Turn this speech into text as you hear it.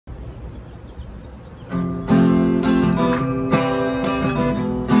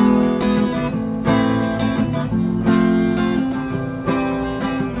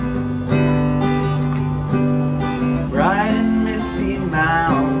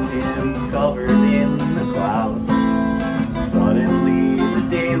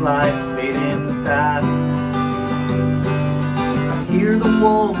daylight's fading fast. I hear the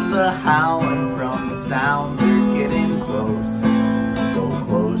wolves a-howling from the sound. They're getting close, so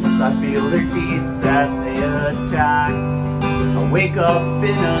close I feel their teeth as they attack. I wake up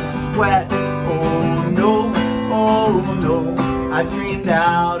in a sweat, oh no, oh no. I screamed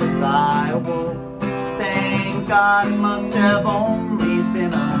out as I awoke. Thank God it must have only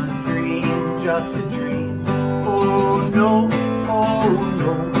been a dream, just a dream. Oh no, oh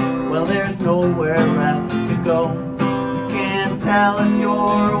no. Well, there's nowhere left to go. You can't tell if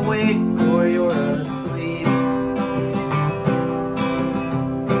you're awake or you're asleep.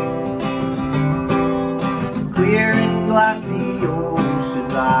 Clear and glassy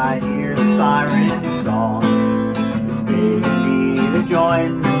oceans, I hear the sirens' song. It's begging me to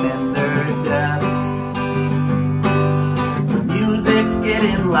join them in their depths. The music's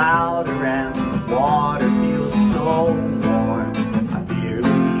getting louder and the water feels so warm. I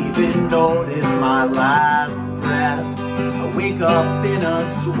barely even notice my last breath. I wake up in a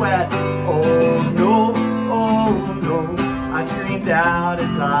sweat, oh no, oh no. I screamed out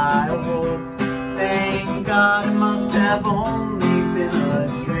as I awoke. Thank God it must have only been a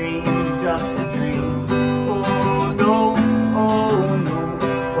dream, just a dream. Oh no, oh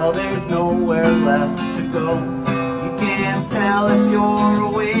no. Well, there's nowhere left to go. You can't tell if you're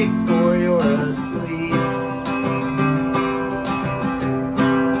awake or you're asleep.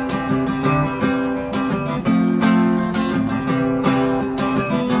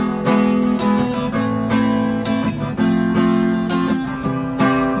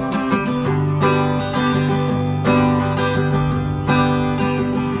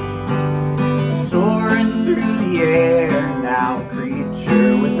 Now,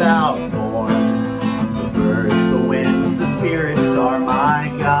 creature without form. The birds, the winds, the spirits are my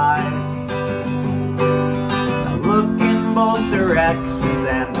guides. I look in both directions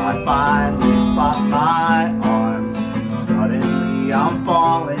and I finally spot my arms. Suddenly I'm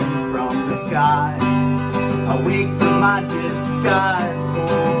falling from the sky. I wake from my disguise.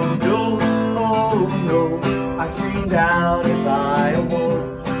 Oh no, oh no. I screamed out as I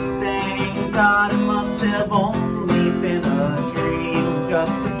awoke. Thank God it must have only been a dream,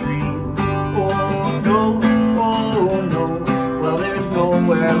 just a dream. Oh no, oh no. Well, there's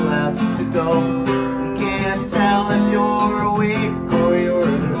nowhere left to go. You can't tell if you're